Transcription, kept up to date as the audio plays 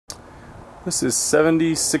This is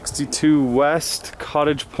 7062 West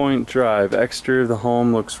Cottage Point Drive. Exterior of the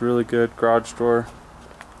home looks really good. Garage door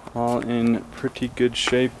all in pretty good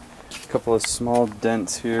shape. A couple of small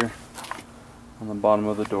dents here on the bottom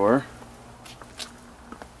of the door.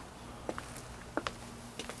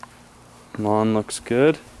 Lawn looks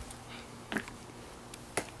good.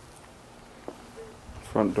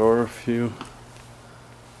 Front door, a few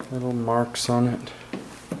little marks on it.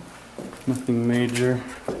 Nothing major.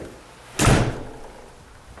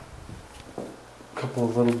 Couple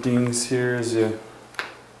of little dings here as you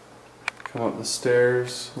come up the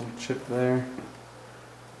stairs. A little chip there,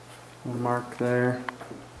 a little mark there.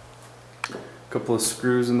 A couple of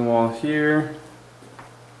screws in the wall here.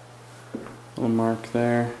 A little mark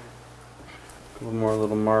there. A couple more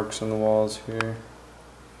little marks on the walls here.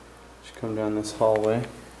 Just come down this hallway.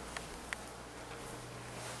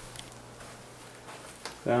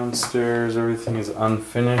 Downstairs, everything is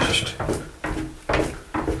unfinished.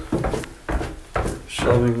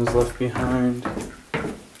 Shelving was left behind.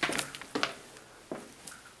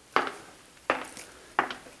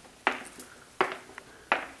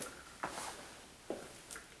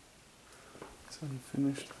 It's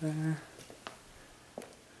unfinished there.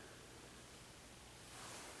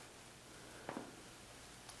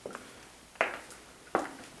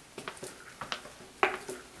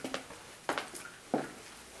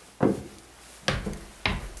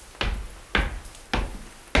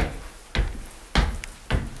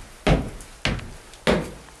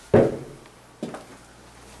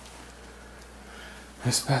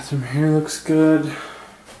 This bathroom here looks good.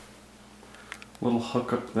 Little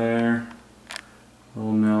hook up there.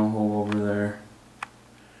 Little nail hole over there.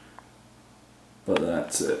 But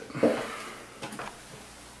that's it.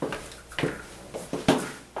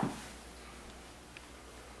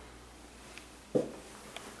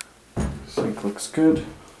 Sink looks good.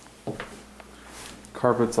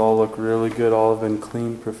 Carpets all look really good. All have been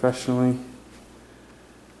cleaned professionally.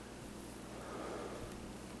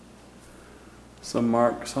 Some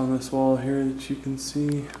marks on this wall here that you can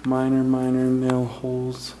see. Minor nail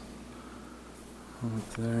holes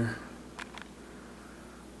right there.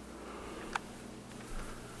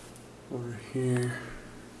 Over here.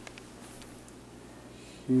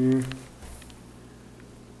 Here.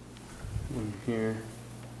 And here.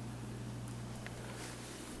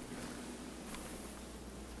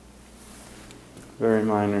 Very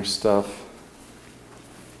minor stuff.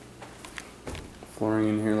 Flooring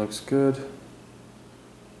in here looks good.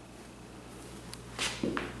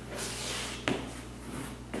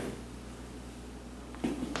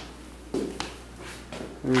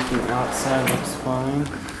 Everything outside looks fine.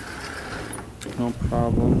 No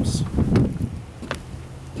problems.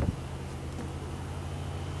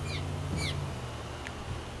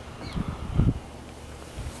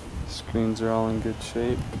 Screens are all in good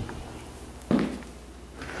shape.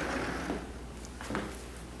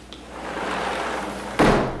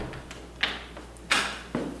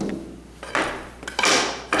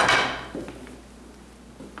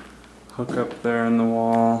 Hook up there in the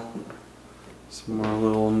wall. Some more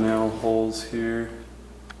little nail holes here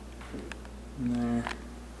and there.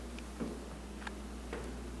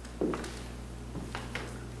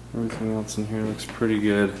 Everything else in here looks pretty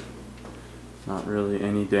good. Not really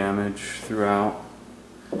any damage throughout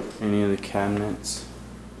any of the cabinets.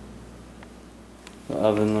 The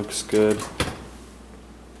oven looks good.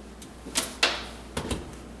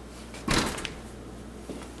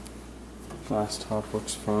 Glass top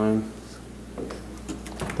looks fine.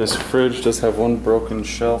 This fridge does have one broken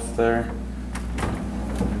shelf there.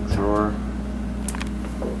 Drawer.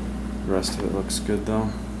 The rest of it looks good though.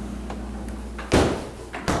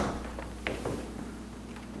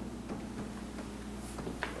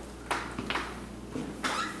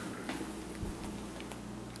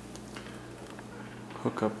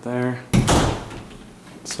 Hook up there.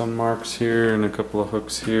 Some marks here and a couple of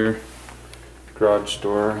hooks here. Garage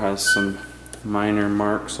door has some minor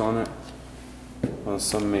marks on it. Well,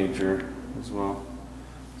 some major as well.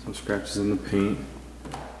 Some scratches in the paint.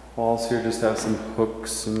 Walls here just have some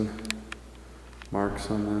hooks and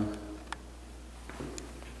marks on them.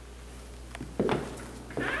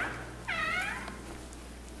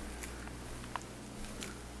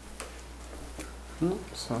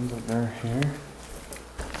 Some under there here.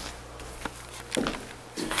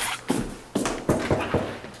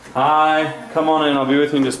 Hi, come on in. I'll be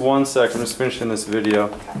with you in just 1 sec. I'm just finishing this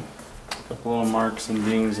video. Couple little marks and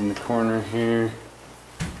dings in the corner here.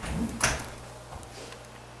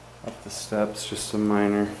 Up the steps, just some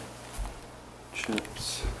minor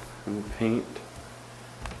chips in the paint.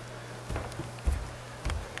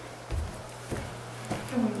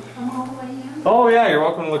 come all the way in? Oh yeah, you're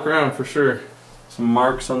welcome to look around for sure. Some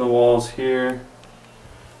marks on the walls here.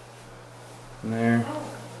 And there.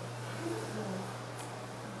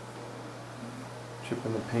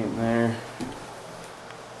 Chipping the paint there.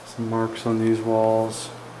 Some marks on these walls.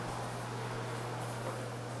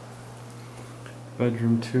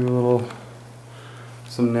 Bedroom 2,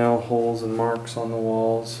 some nail holes and marks on the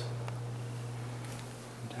walls.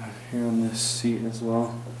 Down here on this seat as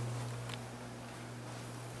well.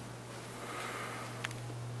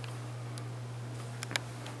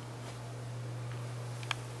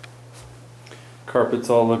 Carpets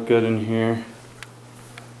all look good in here.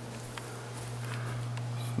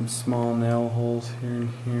 Some small nail holes here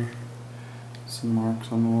and here. Some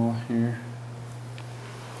marks on the wall here.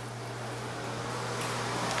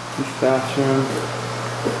 This bathroom,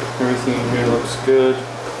 everything in here looks good.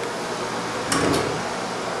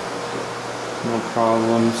 No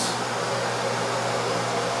problems.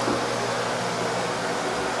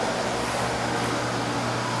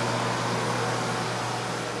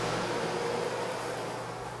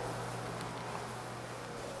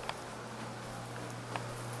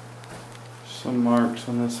 Some marks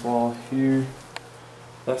on this wall here.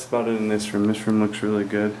 That's about it in this room. This room looks really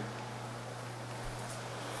good.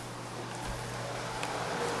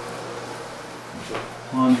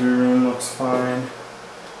 Laundry room looks fine.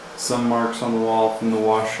 Some marks on the wall from the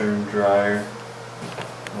washer and dryer.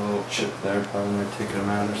 A little chip there, probably when they're taking them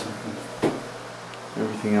out or something.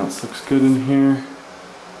 Everything else looks good in here.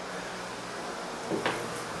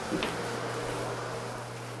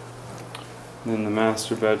 And then the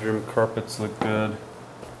master bedroom, carpets look good.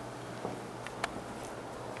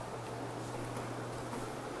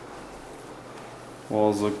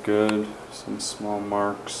 Walls look good. Some small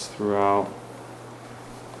marks throughout.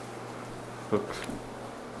 Hook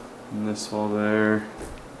in this wall there.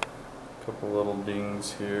 A couple little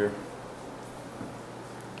dings here.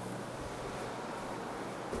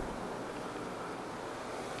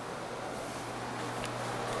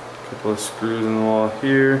 A couple of screws in the wall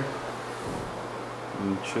here.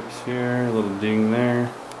 And chips here, a little ding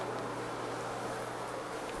there.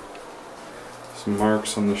 Some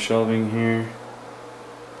marks on the shelving here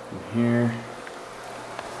and here.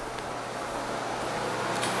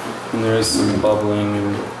 And there is some bubbling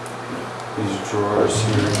in these drawers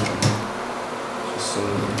here. Just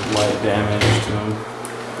some light damage to them.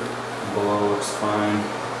 Below looks fine.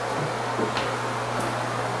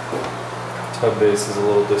 Tub base is a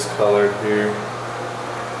little discolored here.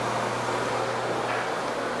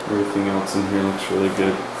 Everything else in here looks really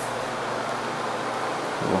good.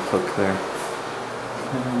 Little hook there.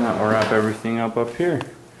 And that will wrap everything up here.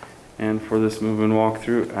 And for this move-in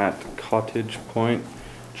walkthrough at Cottage Point,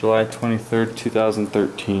 July 23rd,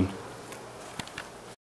 2013.